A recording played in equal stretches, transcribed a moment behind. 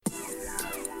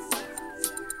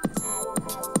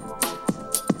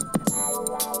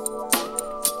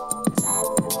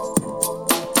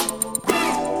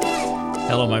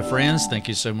friends. Thank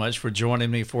you so much for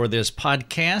joining me for this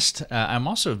podcast. I'm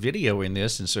also videoing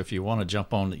this, and so if you want to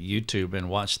jump on YouTube and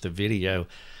watch the video,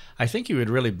 I think you would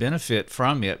really benefit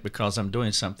from it because I'm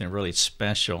doing something really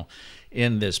special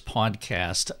in this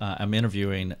podcast. I'm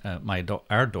interviewing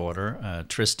our daughter,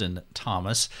 Tristan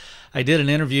Thomas. I did an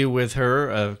interview with her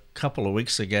a couple of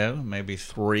weeks ago, maybe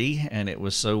 3, and it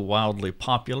was so wildly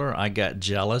popular. I got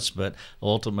jealous, but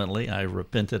ultimately I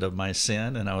repented of my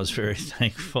sin, and I was very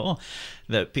thankful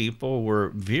that people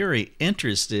were very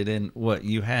interested in what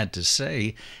you had to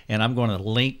say. And I'm going to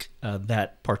link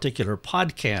that particular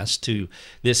podcast to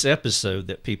this episode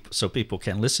that people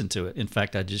can listen to it. In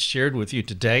fact, I just shared with you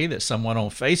today that someone on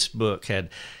Facebook had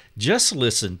just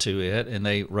listened to it and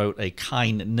they wrote a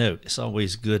kind note. It's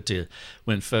always good to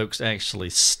when folks actually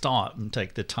stop and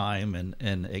take the time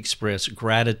and express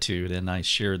gratitude. And I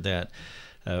shared that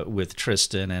with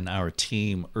Tristan and our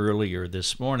team earlier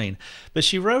this morning. But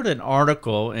she wrote an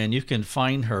article, and you can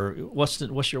find her. What's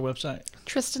your website?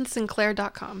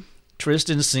 TristanSinclair.com.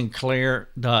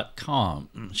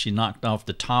 TristanSinclair.com. She knocked off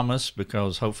the Thomas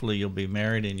because hopefully you'll be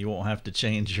married and you won't have to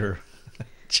change your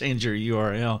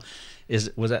URL.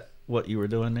 Was that what you were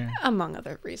doing there? Among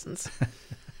other reasons.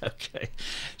 Okay.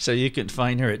 So you can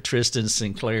find her at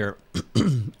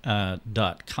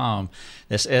TristanSinclair.com.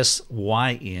 That's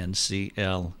SYNCLAIR.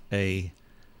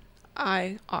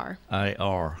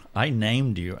 I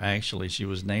named you, actually. She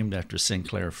was named after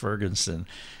Sinclair Ferguson,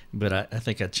 but I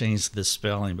think I changed the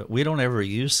spelling. But we don't ever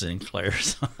use Sinclair,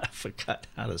 so I forgot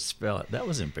how to spell it. That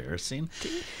was embarrassing.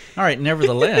 All right.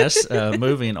 Nevertheless,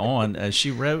 moving on,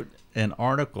 she wrote an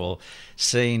article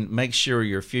saying, make sure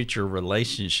your future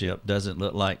relationship doesn't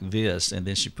look like this. And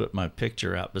then she put my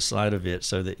picture out beside of it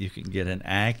so that you can get an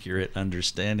accurate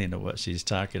understanding of what she's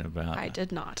talking about. I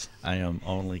did not. I am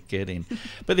only kidding.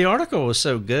 But the article was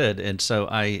so good. And so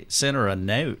I sent her a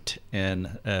note,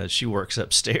 and she works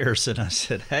upstairs. And I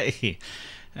said, hey,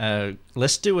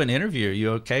 let's do an interview. Are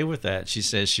you okay with that? She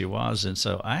says she was. And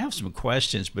so I have some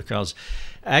questions because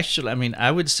actually,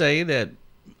 I would say that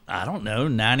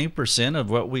 90% of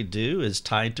what we do is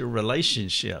tied to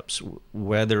relationships,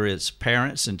 whether it's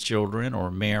parents and children or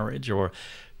marriage or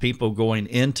people going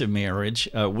into marriage.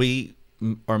 We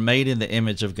are made in the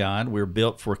image of God. We're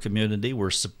built for community.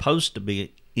 We're supposed to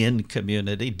be in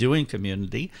community, doing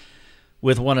community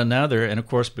with one another. And of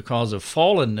course, because of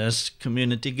fallenness,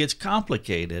 community gets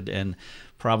complicated, and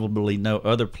probably no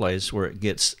other place where it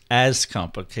gets as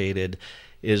complicated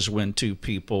is when two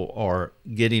people are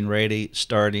getting ready,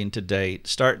 starting to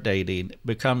start dating,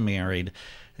 become married,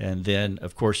 and then,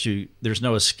 of course, there's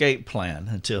no escape plan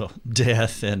until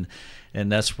death, and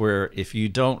that's where if you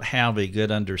don't have a good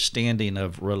understanding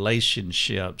of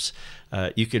relationships,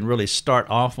 you can really start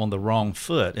off on the wrong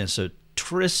foot. And so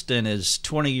Tristan is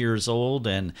 20 years old,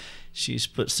 and she's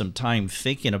put some time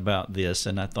thinking about this,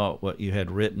 and I thought what you had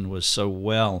written was so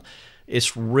well.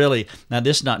 It's really, now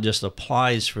this not just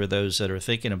applies for those that are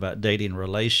thinking about dating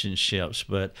relationships,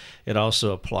 but it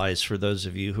also applies for those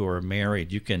of you who are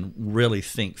married. You can really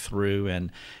think through and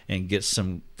get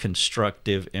some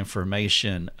constructive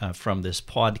information from this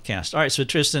podcast. All right, so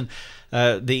Tristan,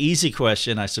 the easy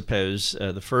question, I suppose,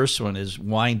 the first one is,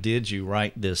 why did you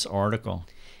write this article?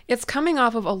 It's coming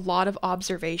off of a lot of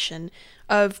observation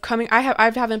of I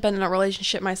haven't been in a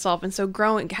relationship myself, and so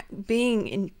being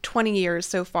in 20 years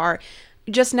so far,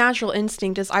 just natural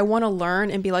instinct is I want to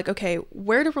learn and be like, okay,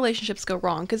 where do relationships go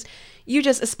wrong? Because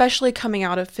especially coming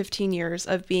out of 15 years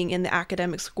of being in the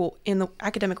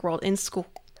academic world, in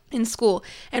school,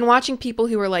 and watching people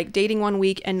who are like dating one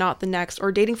week and not the next,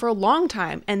 or dating for a long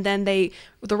time, and then the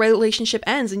relationship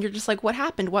ends, and you're just like, what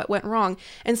happened? What went wrong?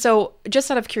 And so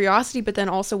just out of curiosity, but then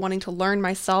also wanting to learn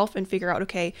myself and figure out,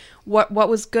 okay, what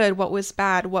was good, what was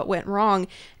bad, what went wrong,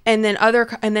 and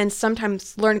then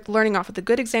sometimes learning off of the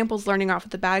good examples, learning off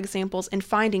of the bad examples, and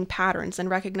finding patterns and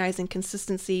recognizing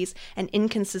consistencies and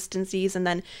inconsistencies, and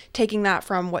then taking that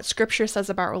from what Scripture says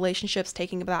about relationships,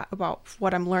 taking that about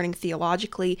what I'm learning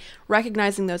theologically,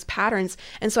 recognizing those patterns.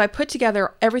 And so I put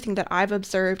together everything that I've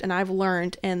observed and I've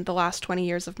learned in the last 20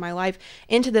 years of my life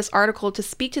into this article to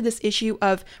speak to this issue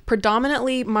of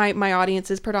predominantly my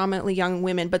audience is predominantly young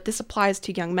women, but this applies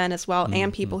to young men as well,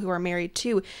 and people who are married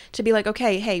too, to be like,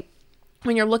 okay, hey,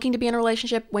 when you're looking to be in a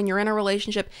relationship, when you're in a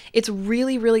relationship, it's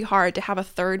really, really hard to have a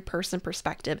third person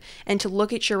perspective and to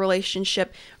look at your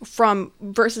relationship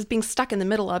versus being stuck in the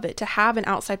middle of it, to have an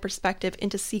outside perspective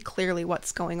and to see clearly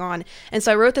what's going on. And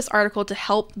so I wrote this article to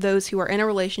help those who are in a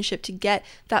relationship to get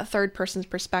that third person's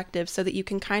perspective so that you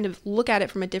can kind of look at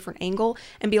it from a different angle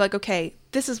and be like, okay,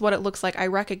 this is what it looks like. I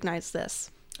recognize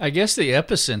this. I guess the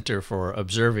epicenter for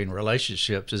observing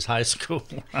relationships is high school.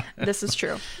 This is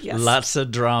true. Yes. Lots of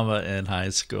drama in high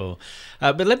school.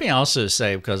 But let me also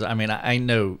say, because I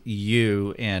know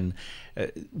you, and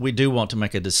we do want to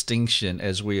make a distinction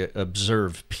as we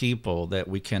observe people, that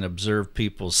we can observe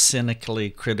people cynically,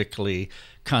 critically,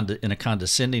 in a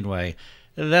condescending way.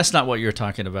 That's not what you're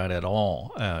talking about at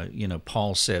all.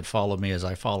 Paul said, "Follow me as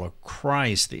I follow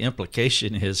Christ." The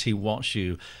implication is he wants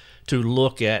you to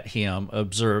look at him,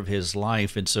 observe his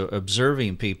life. And so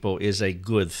observing people is a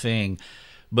good thing,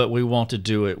 but we want to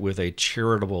do it with a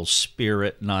charitable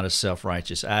spirit, not a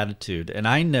self-righteous attitude. And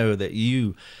I know that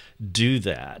you do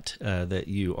that, that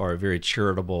you are very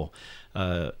charitable,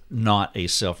 not a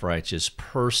self-righteous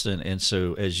person. And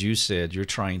so, as you said, you're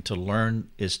trying to learn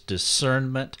is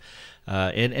discernment.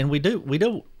 And we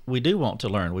do want to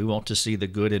learn. We want to see the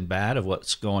good and bad of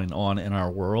what's going on in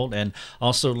our world, and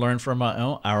also learn from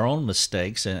our own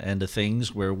mistakes and the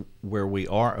things where we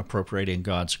are appropriating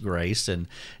God's grace and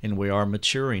we are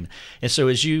maturing. And so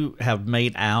as you have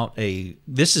made out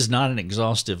this is not an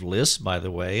exhaustive list, by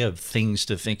the way, of things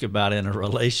to think about in a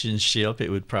relationship. It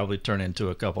would probably turn into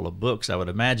a couple of books, I would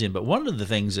imagine. But one of the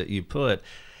things that you put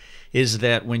is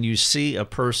that when you see a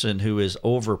person who is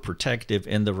overprotective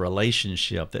in the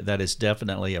relationship, that is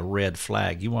definitely a red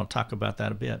flag. You want to talk about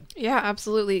that a bit? Yeah,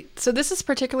 absolutely. So this is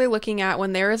particularly looking at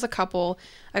when there is a couple,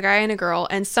 a guy and a girl,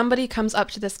 and somebody comes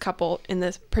up to this couple in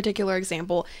this particular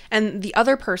example, and the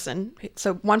other person,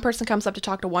 so one person comes up to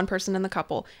talk to one person in the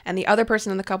couple, and the other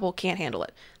person in the couple can't handle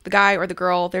it. The guy or the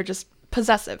girl, they're just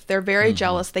possessive. They're very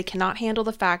jealous. They cannot handle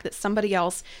the fact that somebody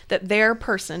else, that their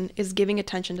person is giving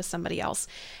attention to somebody else.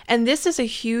 And this is a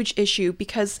huge issue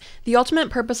because the ultimate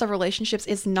purpose of relationships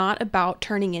is not about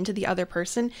turning into the other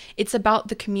person. It's about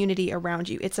the community around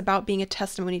you. It's about being a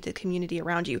testimony to the community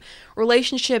around you.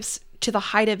 Relationships, to the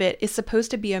height of it, is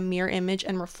supposed to be a mirror image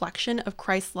and reflection of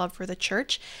Christ's love for the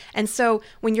church. And so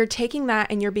when you're taking that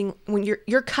and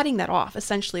you're cutting that off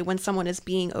essentially when someone is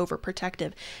being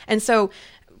overprotective. And so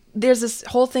there's this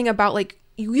whole thing about like,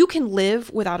 you can live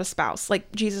without a spouse.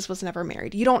 Like Jesus was never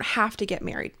married. You don't have to get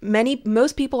married.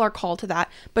 Most people are called to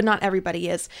that, but not everybody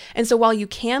is. And so while you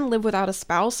can live without a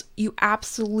spouse, you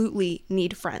absolutely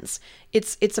need friends.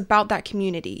 It's about that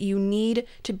community. You need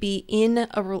to be in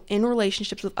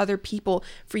relationships with other people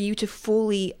for you to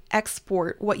fully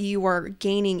export what you are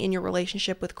gaining in your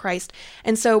relationship with Christ.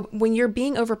 And so when you're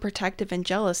being overprotective and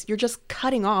jealous, you're just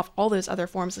cutting off all those other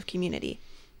forms of community.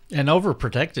 And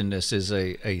overprotectiveness is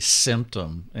a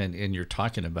symptom, and you're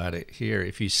talking about it here.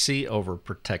 If you see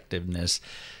overprotectiveness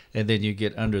and then you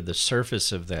get under the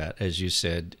surface of that, as you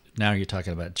said, now you're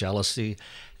talking about jealousy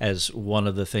as one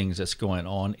of the things that's going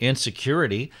on.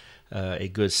 Insecurity, a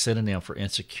good synonym for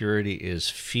insecurity is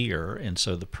fear. And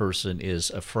so the person is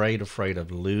afraid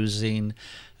of losing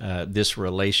this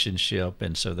relationship.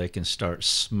 And so they can start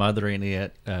smothering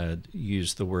it,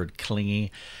 use the word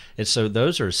clingy. And so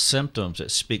those are symptoms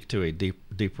that speak to a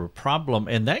deeper problem.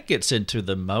 And that gets into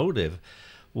the motive.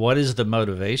 What is the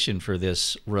motivation for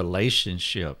this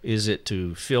relationship? Is it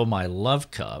to fill my love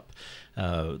cup?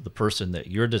 The person that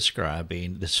you're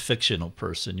describing, this fictional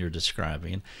person you're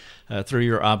describing, through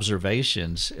your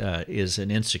observations, is an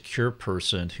insecure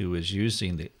person who is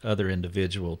using the other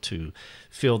individual to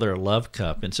fill their love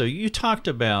cup. And so you talked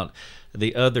about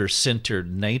the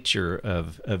other-centered nature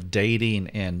of dating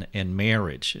and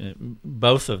marriage.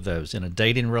 Both of those. In a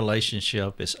dating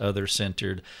relationship, is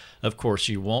other-centered. Of course,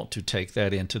 you want to take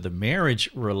that into the marriage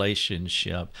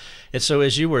relationship. And so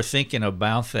as you were thinking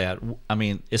about that, I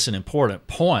mean, it's an important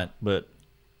point, but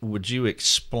would you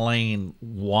explain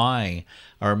why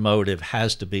our motive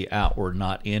has to be outward,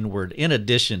 not inward, in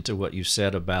addition to what you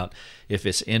said about if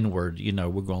it's inward,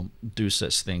 we're going to do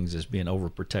such things as being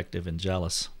overprotective and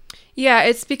jealous? Yeah,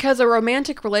 it's because a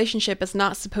romantic relationship is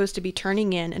not supposed to be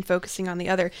turning in and focusing on the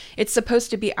other. It's supposed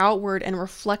to be outward and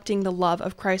reflecting the love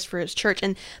of Christ for his church.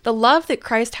 And the love that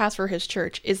Christ has for his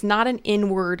church is not an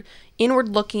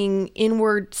inward-looking,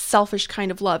 inward, selfish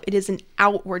kind of love. It is an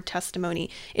outward testimony.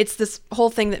 It's this whole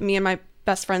thing that me and my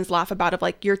best friends laugh about of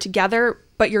like, you're together,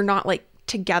 but you're not like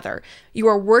together. You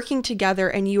are working together,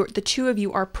 and the two of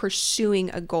you are pursuing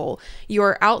a goal. You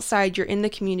are outside, you're in the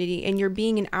community, and you're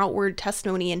being an outward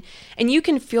testimony. And you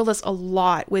can feel this a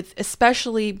lot with,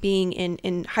 especially being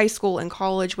in high school and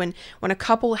college, when a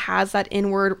couple has that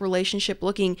inward relationship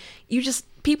looking,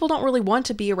 people don't really want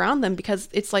to be around them because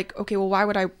it's like, okay, well, why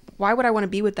would I want to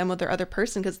be with them with their other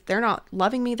person? Because they're not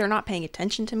loving me. They're not paying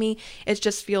attention to me. It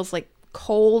just feels like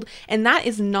cold. And that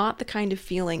is not the kind of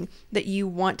feeling that you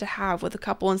want to have with a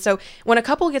couple. And so when a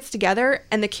couple gets together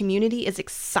and the community is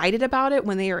excited about it,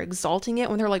 when they are exalting it,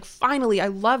 when they're like, finally, I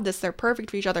love this, they're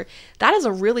perfect for each other, that is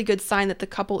a really good sign that the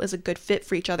couple is a good fit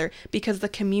for each other because the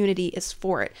community is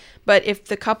for it. But if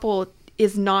the couple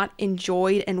is not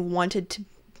enjoyed and wanted to,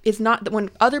 is not,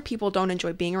 when other people don't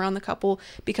enjoy being around the couple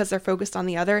because they're focused on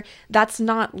the other, that's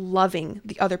not loving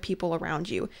the other people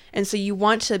around you. And so you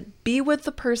want to be with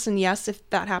the person, yes, if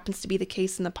that happens to be the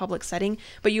case in the public setting,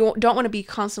 but you don't want to be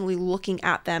constantly looking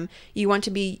at them. You want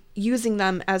to be using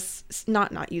them as,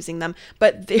 not using them,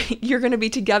 but you're going to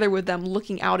be together with them,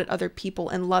 looking out at other people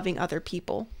and loving other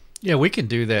people. Yeah, we can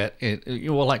do that.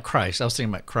 Well, like Christ. I was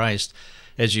thinking about Christ.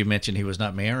 As you mentioned, he was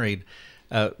not married,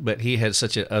 but he had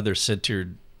such an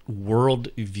other-centered world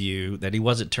view that he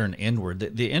wasn't turned inward.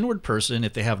 The inward person,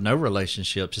 if they have no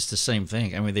relationships, it's the same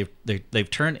thing. I mean, they've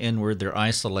turned inward, they're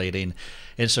isolating,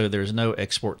 and so there's no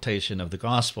exportation of the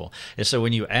gospel. And so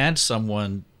when you add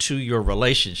someone to your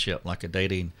relationship, like a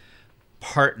dating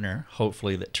partner,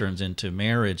 hopefully that turns into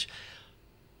marriage,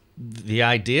 the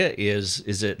idea is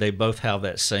that they both have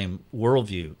that same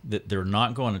worldview, that they're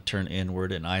not going to turn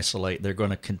inward and isolate. They're going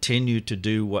to continue to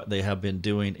do what they have been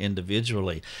doing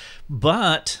individually.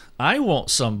 But I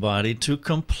want somebody to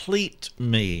complete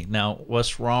me. Now,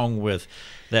 what's wrong with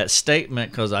that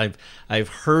statement? Because I've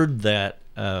heard that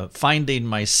finding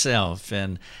myself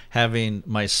and having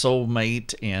my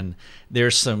soulmate, and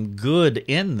there's some good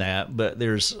in that, but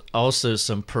there's also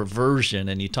some perversion,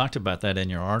 and you talked about that in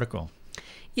your article.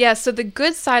 Yeah, so the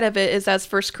good side of it is, as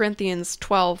 1 Corinthians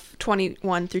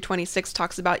 12:21 through 26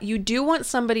 talks about, you do want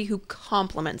somebody who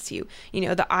complements you. You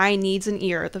know, the eye needs an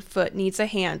ear, the foot needs a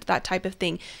hand, that type of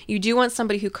thing. You do want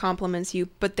somebody who complements you,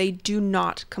 but they do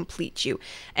not complete you.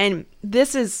 And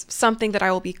this is something that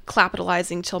I will be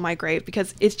capitalizing till my grave,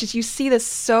 because it's just, you see this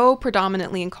so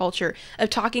predominantly in culture of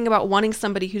talking about wanting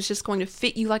somebody who's just going to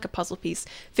fit you like a puzzle piece,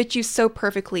 fit you so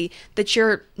perfectly that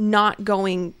you're not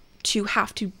going to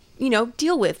have to,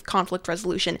 deal with conflict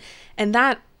resolution. And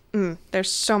that,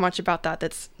 there's so much about that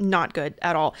that's not good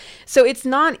at all. So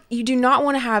you do not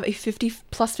want to have a 50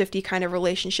 plus 50 kind of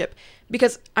relationship,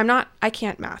 because I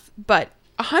can't math, but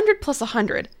 100 plus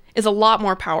 100 is a lot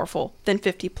more powerful than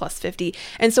 50 plus 50.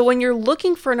 And so when you're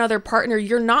looking for another partner,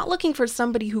 you're not looking for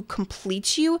somebody who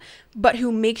completes you, but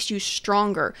who makes you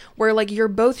stronger, where like you're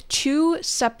both two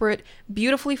separate,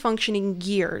 beautifully functioning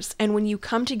gears. And when you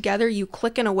come together, you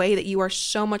click in a way that you are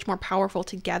so much more powerful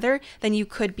together than you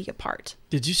could be apart.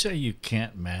 Did you say you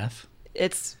can't math?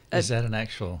 Is that an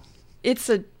actual? It's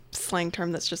a slang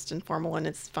term that's just informal, and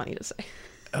it's funny to say.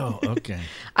 Oh, okay.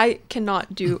 I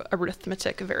cannot do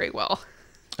arithmetic very well.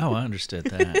 Oh, I understood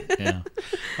that. Yeah.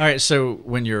 All right. So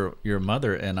when your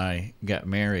mother and I got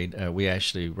married, we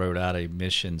actually wrote out a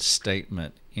mission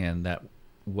statement, and that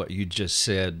what you just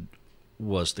said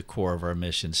was the core of our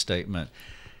mission statement.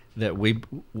 That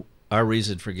our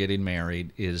reason for getting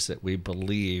married is that we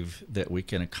believe that we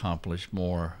can accomplish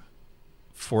more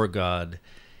for God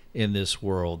in this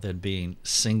world than being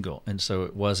single. And so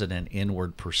it wasn't an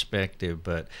inward perspective,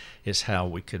 but it's how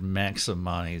we could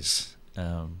maximize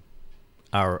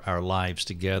our lives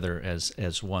together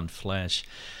as one flesh.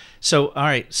 So, all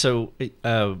right. So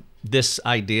this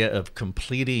idea of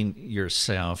completing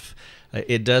yourself,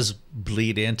 it does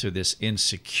bleed into this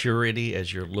insecurity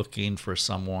as you're looking for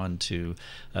someone to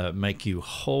make you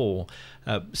whole.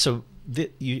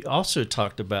 You also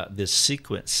talked about this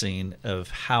sequencing of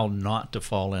how not to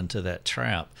fall into that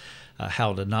trap,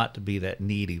 how to not to be that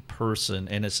needy person.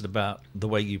 And it's about the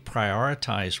way you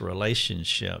prioritize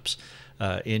relationships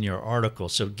in your article.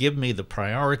 So give me the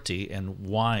priority, and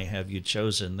why have you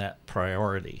chosen that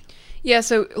priority? Yeah,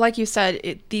 so like you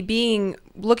said,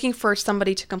 looking for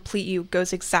somebody to complete you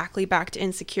goes exactly back to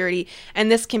insecurity.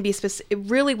 And this can be specific.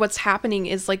 Really what's happening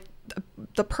is like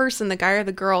the person, the guy or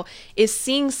the girl, is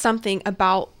seeing something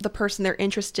about the person they're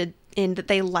interested in that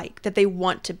they like, that they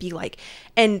want to be like.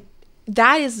 And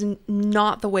that is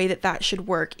not the way that should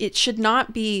work. It should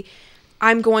not be,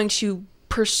 I'm going to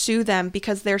pursue them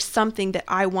because there's something that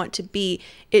I want to be.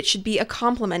 It should be a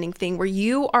complementing thing where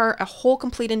you are a whole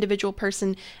complete individual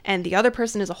person and the other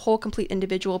person is a whole complete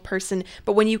individual person.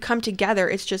 But when you come together,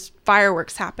 it's just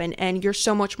fireworks happen and you're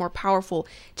so much more powerful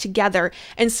together.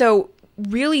 And so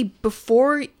really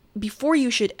before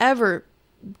you should ever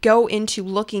go into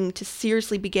looking to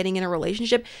seriously be getting in a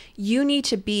relationship, you need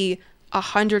to be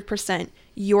 100%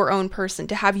 your own person,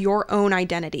 to have your own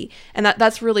identity. And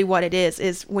that's really what it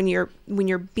is when you're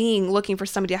being looking for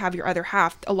somebody to have your other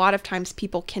half. A lot of times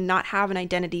people cannot have an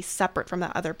identity separate from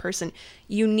that other person.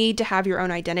 You need to have your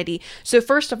own identity. So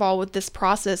first of all, with this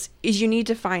process is you need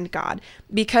to find God,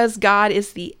 because God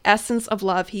is the essence of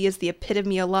love. He is the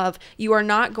epitome of love. You are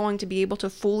not going to be able to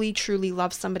fully, truly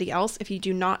love somebody else if you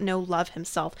do not know love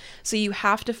himself. So you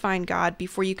have to find God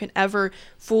before you can ever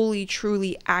fully,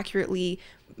 truly, accurately,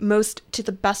 most to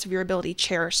the best of your ability,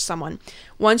 cherish someone.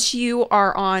 Once you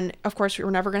are on, of course,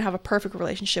 we're never going to have a perfect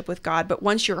relationship with God, but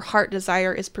once your heart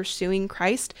desire is pursuing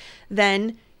Christ,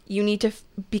 then you need to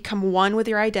become one with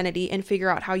your identity and figure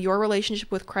out how your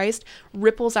relationship with Christ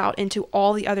ripples out into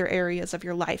all the other areas of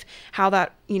your life. How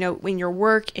that, in your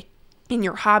work, in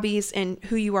your hobbies, and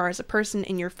who you are as a person,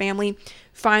 in your family.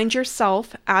 Find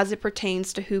yourself as it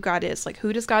pertains to who God is. Like,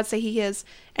 who does God say he is,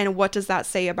 and what does that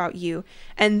say about you?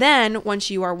 And then once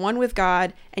you are one with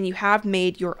God and you have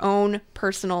made your own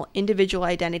personal individual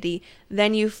identity,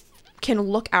 then you can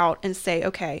look out and say,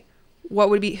 okay,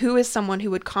 who is someone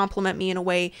who would complement me in a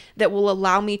way that will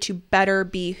allow me to better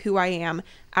be who I am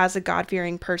as a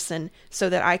God-fearing person, so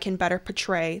that I can better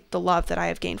portray the love that I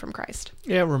have gained from Christ.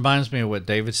 Yeah, it reminds me of what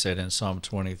David said in Psalm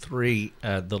 23,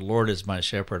 the Lord is my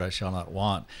shepherd, I shall not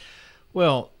want.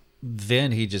 Well,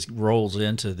 then he just rolls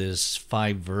into this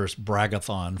 5-verse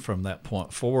bragathon from that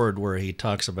point forward, where he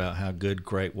talks about how good,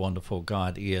 great, wonderful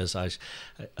God is.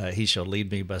 He shall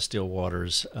lead me by still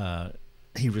waters,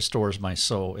 he restores my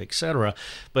soul, etc.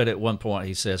 But at one point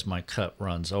he says, my cup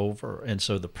runs over. And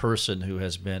so the person who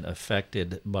has been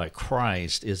affected by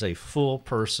Christ is a full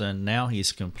person. Now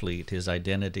he's complete. His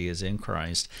identity is in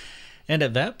Christ. And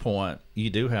at that point, you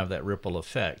do have that ripple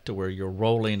effect to where you're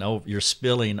rolling over, you're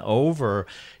spilling over.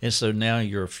 And so now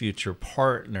your future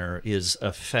partner is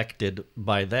affected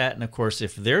by that. And of course,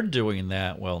 if they're doing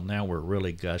that, well, now we're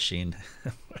really gushing.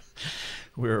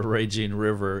 We're a raging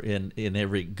river in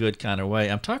every good kind of way.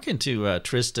 I'm talking to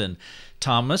Tristan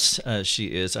Thomas. She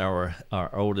is our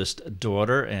oldest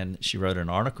daughter, and she wrote an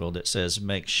article that says,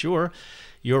 make sure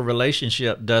your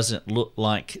relationship doesn't look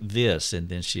like this. And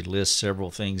then she lists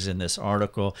several things in this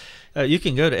article. You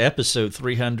can go to episode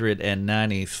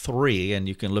 393, and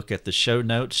you can look at the show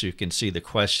notes. You can see the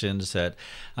questions that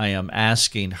I am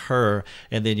asking her.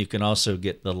 And then you can also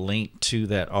get the link to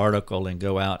that article and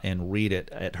go out and read it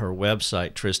at her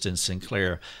website,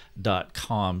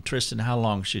 tristansinclair.com. Tristan, how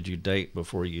long should you date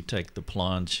before you take the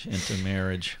plunge into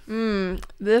marriage?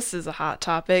 This is a hot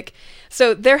topic.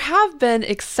 So there have been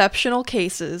exceptional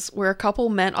cases where a couple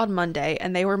met on Monday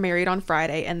and they were married on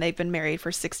Friday, and they've been married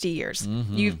for 60 years.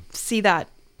 Mm-hmm. You see that,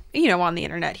 on the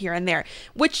internet here and there,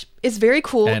 which is very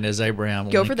cool. And as Abraham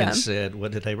Lincoln said,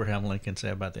 what did Abraham Lincoln say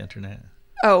about the internet?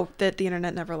 Oh, that the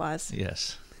internet never lies.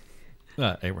 Yes.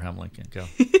 Abraham Lincoln, go.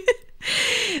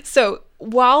 So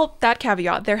while that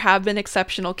caveat, there have been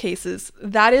exceptional cases,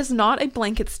 that is not a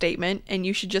blanket statement, and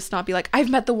you should just not be like, I've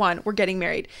met the one, we're getting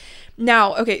married.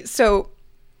 Now, okay, so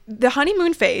the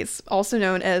honeymoon phase, also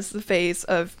known as the phase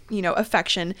of,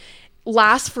 affection,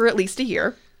 lasts for at least a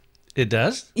year. It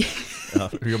does?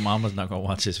 Your mama's not going to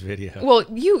watch this video. Well,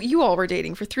 you all were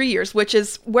dating for 3 years, which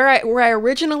is where I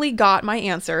originally got my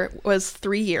answer was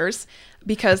 3 years,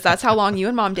 because that's how long you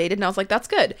and mom dated. And I was like, that's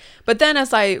good. But then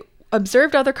as I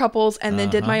observed other couples and then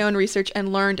did my own research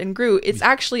and learned and grew, it's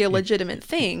actually a legitimate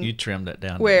thing. You trimmed it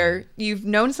down. Where you've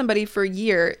known somebody for a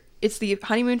year. It's the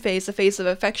honeymoon phase, the phase of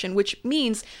affection, which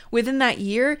means within that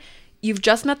year, you've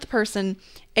just met the person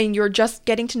and you're just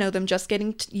getting to know them, just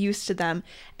getting used to them.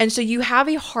 And so you have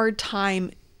a hard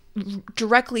time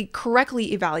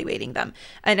correctly evaluating them.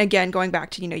 And again, going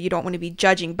back to, you don't want to be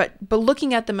judging, but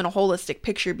looking at them in a holistic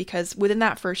picture, because within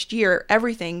that first year,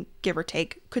 everything, give or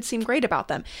take, could seem great about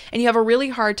them. And you have a really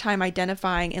hard time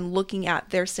identifying and looking at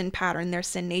their sin pattern, their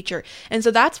sin nature. And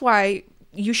so that's why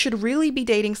you should really be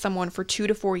dating someone for 2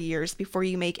 to 4 years before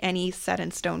you make any set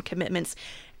in stone commitments.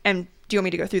 And do you want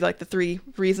me to go through like the 3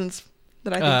 reasons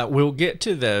that I think? We'll get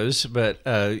to those, but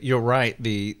you're right.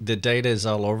 The data is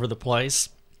all over the place.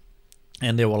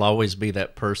 And there will always be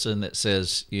that person that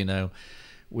says,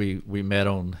 we met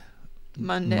on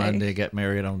Monday, got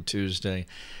married on Tuesday,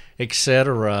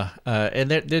 etc.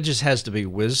 And there just has to be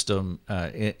wisdom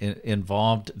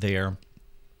involved there.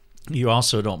 You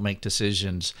also don't make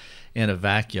decisions in a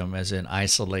vacuum, as in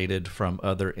isolated from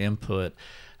other input.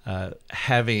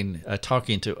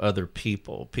 Talking to other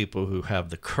people who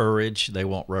have the courage, they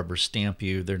won't rubber stamp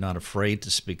you. They're not afraid to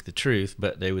speak the truth,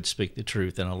 but they would speak the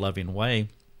truth in a loving way.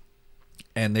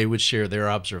 And they would share their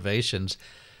observations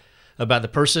about the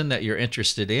person that you're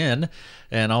interested in,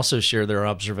 and also share their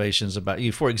observations about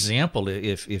you. For example,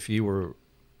 if you were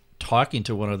talking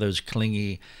to one of those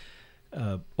clingy,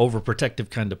 overprotective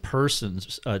kind of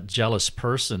persons, jealous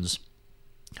persons,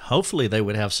 hopefully they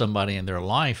would have somebody in their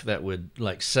life that would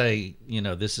like say,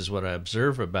 this is what I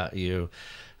observe about you.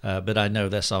 But I know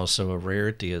that's also a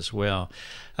rarity as well.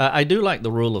 I do like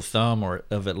the rule of thumb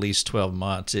of at least 12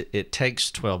 months. It takes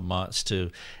 12 months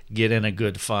to get in a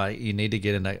good fight. You need to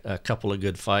get in a couple of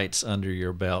good fights under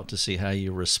your belt to see how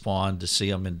you respond, to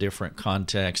see them in different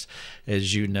contexts.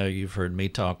 As you know, you've heard me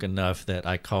talk enough that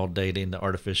I call dating the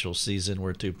artificial season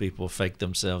where two people fake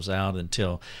themselves out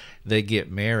until they get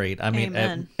married. I mean,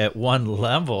 at one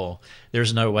level,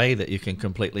 there's no way that you can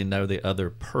completely know the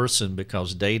other person,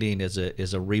 because dating is a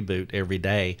reboot every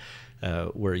day,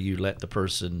 where you let the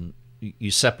person,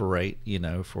 you separate,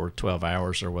 for 12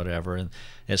 hours or whatever,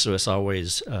 and so it's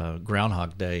always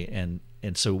Groundhog Day,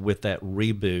 and so with that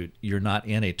reboot, you're not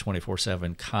in a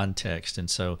 24/7 context, and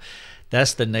so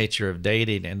that's the nature of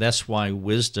dating, and that's why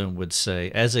wisdom would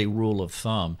say, as a rule of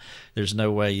thumb, there's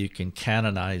no way you can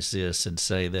canonize this and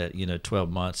say that 12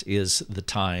 months is the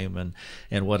time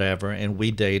and whatever. And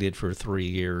we dated for 3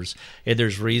 years, and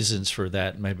there's reasons for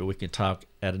that. Maybe we can talk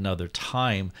at another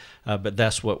time, but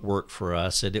that's what worked for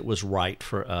us, and it was right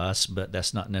for us. But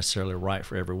that's not necessarily right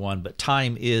for everyone. But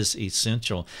time is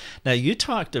essential. Now, you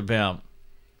talked about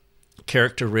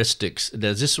characteristics.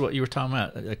 Is this what you were talking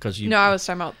about? No, I was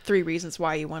talking about 3 reasons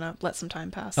why you want to let some time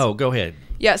pass. Oh, go ahead.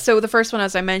 Yeah, so the first one,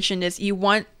 as I mentioned, is you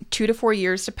want 2 to 4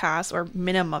 years to pass, or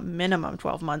minimum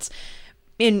 12 months,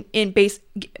 in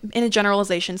a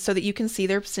generalization, so that you can see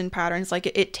their sin patterns. Like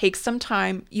it takes some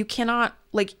time. You cannot,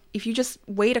 like, if you just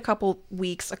wait a couple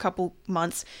weeks, a couple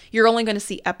months, you're only going to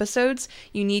see episodes.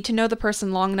 You need to know the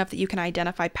person long enough that you can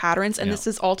identify patterns. And this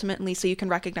is ultimately so you can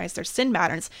recognize their sin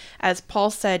patterns. As Paul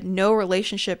said, no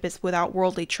relationship is without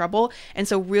worldly trouble. And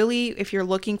so really, if you're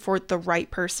looking for the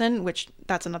right person, which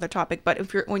that's another topic,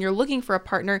 but when you're looking for a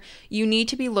partner, you need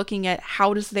to be looking at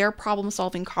how does their problem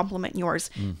solving complement yours,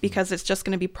 because it's just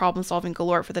going to be problem solving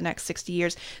galore for the next 60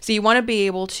 years. So you want to be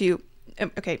able to,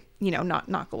 okay,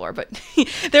 not galore, but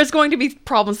there's going to be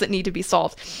problems that need to be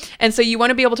solved. And so you want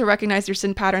to be able to recognize your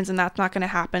sin patterns, and that's not going to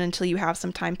happen until you have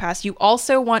some time pass. You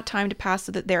also want time to pass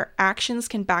so that their actions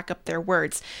can back up their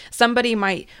words. Somebody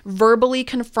might verbally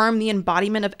confirm the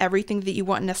embodiment of everything that you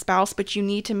want in a spouse, but you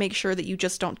need to make sure that you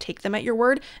just don't take them at your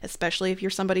word, especially if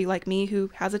you're somebody like me who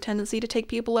has a tendency to take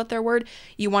people at their word.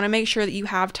 You want to make sure that you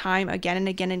have time again and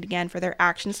again and again for their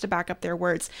actions to back up their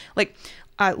words.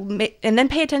 And then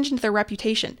pay attention to their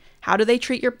reputation. How do they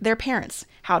treat their parents?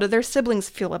 How do their siblings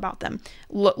feel about them?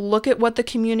 Look at what the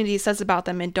community says about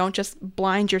them, and don't just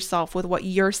blind yourself with what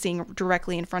you're seeing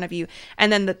directly in front of you.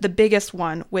 And then the biggest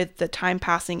one with the time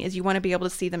passing is you want to be able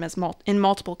to see them as in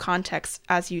multiple contexts,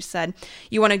 as you said.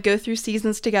 You want to go through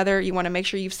seasons together. You want to make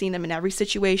sure you've seen them in every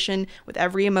situation, with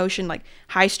every emotion, like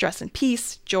high stress and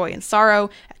peace, joy and sorrow,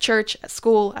 at church, at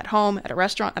school, at home, at a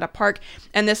restaurant, at a park.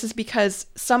 And this is because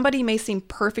somebody may seem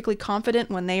perfectly confident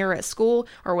when they are at school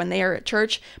or when they are at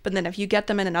church, but then if you get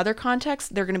them in another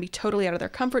context, they're going to be totally out of their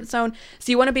comfort zone. So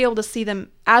you want to be able to see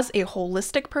them as a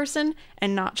holistic person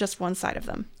and not just one side of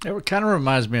them. It kind of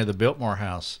reminds me of the Biltmore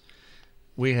House.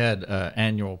 We had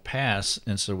annual pass,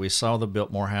 and so we saw the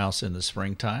Biltmore House in the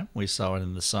springtime. We saw it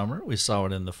in the summer. We saw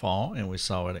it in the fall, and we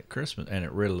saw it at Christmas. And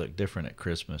it really looked different at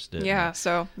Christmas, didn't it? Yeah,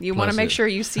 so you want to make sure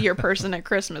you see your person at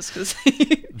Christmas, because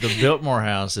the Biltmore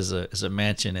House is a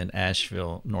mansion in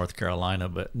Asheville, North Carolina.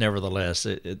 But nevertheless,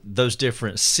 those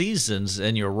different seasons,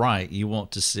 and you're right, you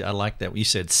want to see. I like that you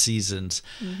said seasons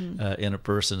in a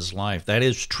person's life. That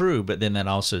is true, but then that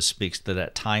also speaks to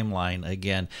that timeline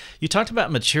again. You talked about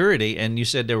maturity, and you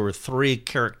said there were 3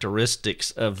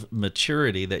 characteristics of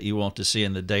maturity that you want to see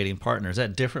in the dating partner. Is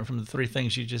that different from the 3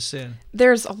 things you just said?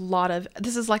 There's a lot of,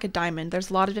 this is like a diamond. There's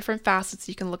a lot of different facets.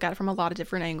 You can look at it from a lot of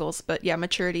different angles, but yeah,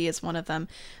 maturity is one of them.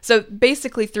 So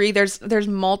basically 3, there's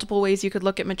multiple ways you could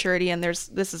look at maturity, and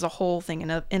this is a whole thing in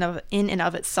and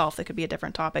of itself that could be a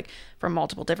different topic from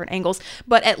multiple different angles,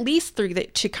 but at least 3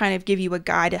 that to kind of give you a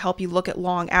guide to help you look at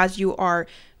long as you are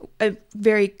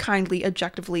very kindly,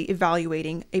 objectively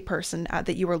evaluating a person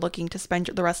that you are looking to spend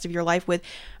the rest of your life with.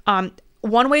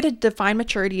 One way to define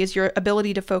maturity is your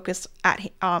ability to focus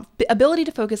on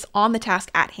the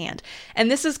task at hand.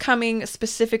 And this is coming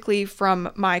specifically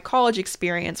from my college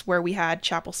experience, where we had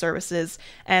chapel services,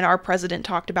 and our president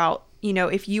talked about,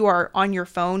 if you are on your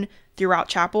phone throughout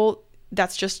chapel,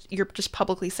 you're just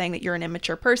publicly saying that you're an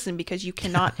immature person, because you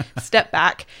cannot step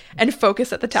back and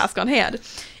focus at the task on hand.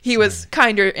 He was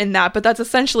kinder in that, but that's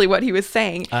essentially what he was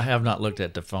saying. I have not looked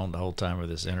at the phone the whole time of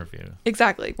this interview.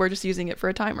 Exactly. We're just using it for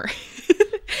a timer.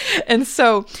 And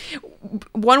so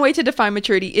one way to define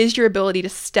maturity is your ability to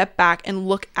step back and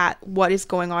look at what is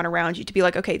going on around you, to be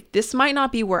like, okay, this might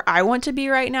not be where I want to be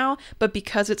right now, but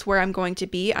because it's where I'm going to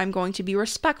be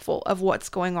respectful of what's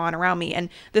going on around me. And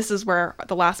this is where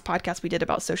the last podcast we did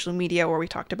about social media, where we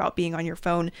talked about being on your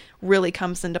phone, really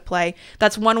comes into play.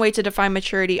 That's one way to define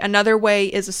maturity. Another way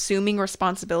is assuming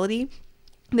responsibility.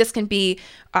 This can be,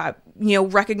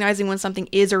 recognizing when something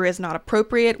is or is not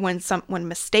appropriate, when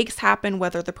mistakes happen,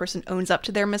 whether the person owns up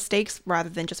to their mistakes rather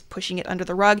than just pushing it under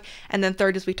the rug. And then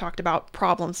third, as we talked about,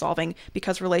 problem solving,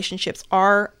 because relationships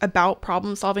are about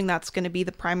problem solving. That's going to be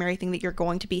the primary thing that you're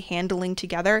going to be handling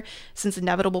together, since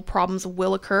inevitable problems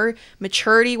will occur.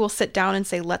 Maturity will sit down and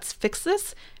say, let's fix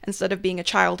this, instead of being a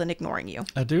child and ignoring you.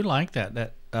 I do like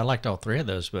that. I liked all three of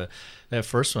those, but that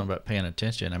first one about paying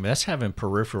attention, I mean, that's having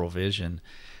peripheral vision,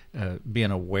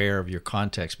 being aware of your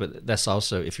context, but that's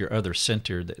also, if you're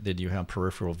other-centered, then you have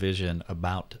peripheral vision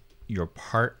about your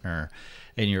partner,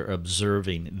 and you're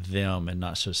observing them and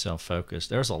not so self-focused.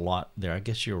 There's a lot there. I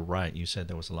guess you're right. You said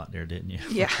there was a lot there, didn't you?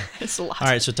 Yeah, it's a lot. All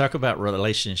right, so talk about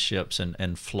relationships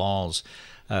and flaws.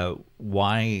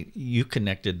 Why you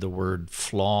connected the word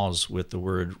flaws with the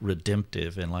word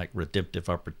redemptive and like redemptive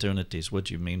opportunities. What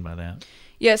do you mean by that?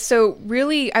 Yeah, so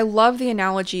really, I love the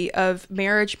analogy of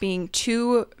marriage being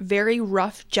two very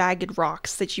rough, jagged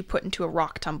rocks that you put into a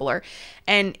rock tumbler.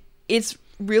 And it's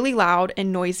really loud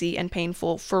and noisy and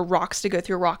painful for rocks to go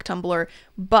through a rock tumbler.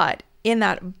 But in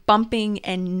that bumping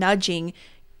and nudging,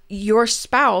 your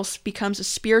spouse becomes a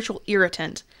spiritual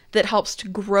irritant that helps to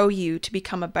grow you to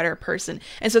become a better person.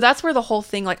 And so that's where the whole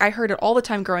thing, like I heard it all the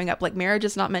time growing up, like marriage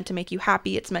is not meant to make you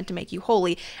happy, it's meant to make you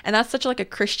holy. And that's such like a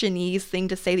Christianese thing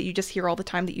to say that you just hear all the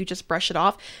time, that you just brush it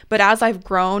off. But as I've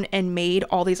grown and made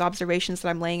all these observations that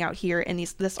I'm laying out here in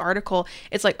this article,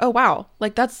 it's like, oh wow,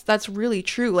 like that's really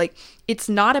true. Like it's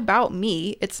not about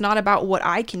me, it's not about what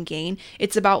I can gain,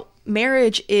 it's about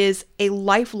marriage is a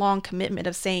lifelong commitment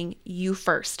of saying you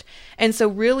first. And so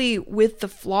really with the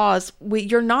flaws,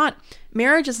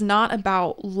 marriage is not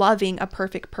about loving a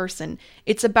perfect person.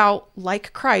 It's about,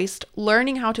 like Christ,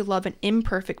 learning how to love an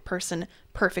imperfect person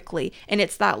perfectly. And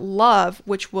it's that love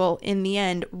which will, in the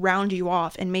end, round you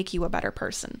off and make you a better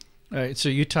person. All right, so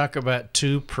you talk about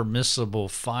two permissible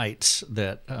fights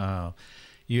that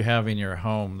you have in your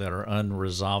home that are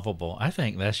unresolvable. I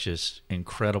think that's just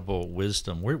incredible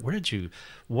wisdom.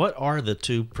 What are the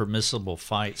two permissible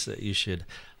fights that you should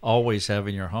always have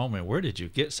in your home, and where did you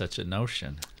get such a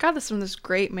notion? Got this from this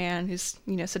great man who's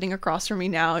sitting across from me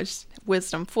now. It's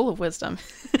wisdom, full of wisdom.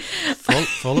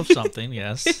 full of something,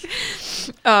 yes.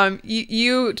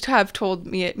 You have told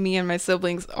me and my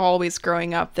siblings always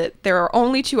growing up that there are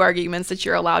only two arguments that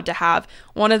you're allowed to have.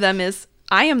 One of them is,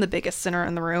 I am the biggest sinner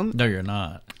in the room. No, you're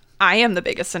not. I am the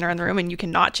biggest sinner in the room, and you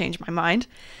cannot change my mind.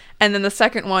 And then the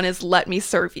second one is, let me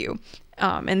serve you.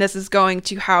 And this is going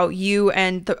to how you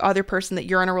and the other person that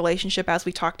you're in a relationship, as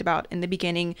we talked about in the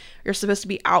beginning, you're supposed to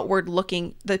be outward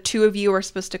looking. The two of you are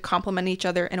supposed to complement each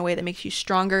other in a way that makes you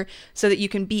stronger, so that you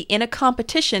can be in a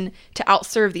competition to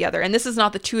outserve the other. And this is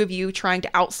not the two of you trying to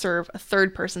outserve a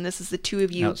third person. This is the two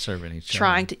of you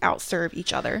trying to outserve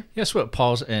each other. Yes, what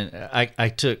Paul's, and I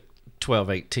took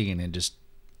 12:18 and just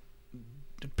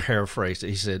paraphrased it.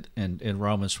 He said in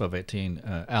Romans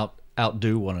 12:18,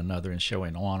 outdo one another in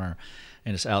showing honor,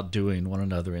 and it's outdoing one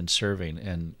another in serving.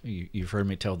 And you've heard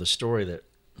me tell the story that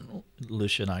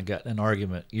Lucia and I got in an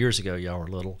argument years ago. Y'all were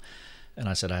little, and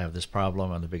I said, I have this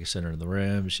problem. I'm the biggest sinner in the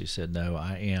room. She said, no,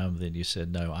 I am. Then you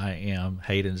said, no, I am.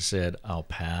 Hayden said, I'll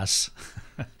pass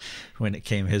when it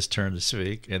came his turn to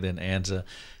speak. And then Anza,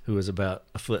 who was about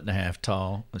 1.5 feet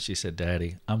tall, and she said,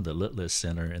 Daddy, I'm the littlest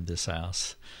sinner in this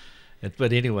house.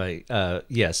 But anyway,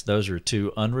 yes, those are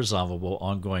two unresolvable,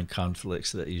 ongoing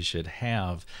conflicts that you should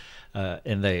have.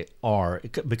 And they are,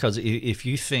 because if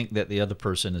you think that the other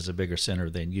person is a bigger sinner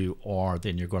than you are,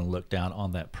 then you're going to look down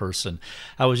on that person.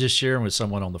 I was just sharing with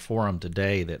someone on the forum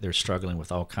today that they're struggling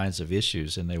with all kinds of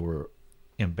issues, and they were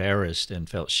embarrassed and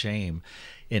felt shame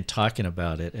in talking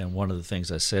about it. And one of the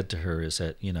things I said to her is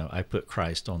that, I put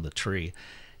Christ on the tree.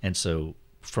 And so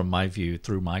from my view,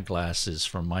 through my glasses,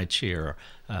 from my chair,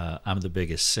 I'm the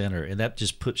biggest sinner. And that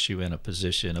just puts you in a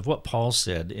position of what Paul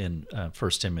said in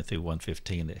 1 Timothy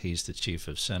 1:15, that he's the chief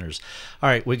of sinners. All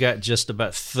right, we got just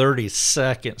about 30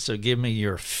 seconds, so give me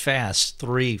your fast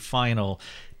 3 final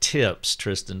tips,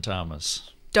 Tristan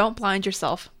Thomas. Don't blind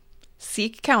yourself.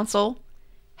 Seek counsel.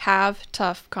 Have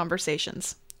tough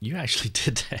conversations. You actually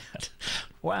did that.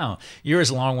 Wow, you're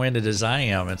as long-winded as I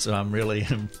am, and so I'm really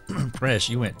impressed.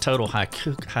 You went total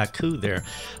haiku there.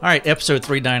 All right, episode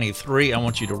 393, I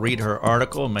want you to read her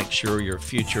article and make sure your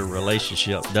future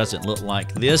relationship doesn't look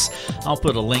like this. I'll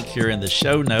put a link here in the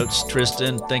show notes.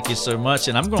 Tristan, thank you so much,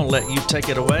 and I'm going to let you take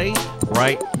it away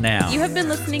right now. You have been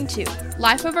listening to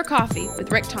Life Over Coffee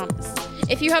with Rick Thomas.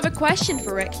 If you have a question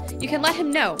for Rick, you can let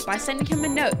him know by sending him a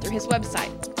note through his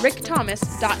website,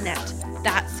 rickthomas.net.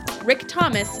 That's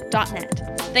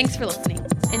rickthomas.net. Thanks for listening.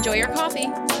 Enjoy your coffee.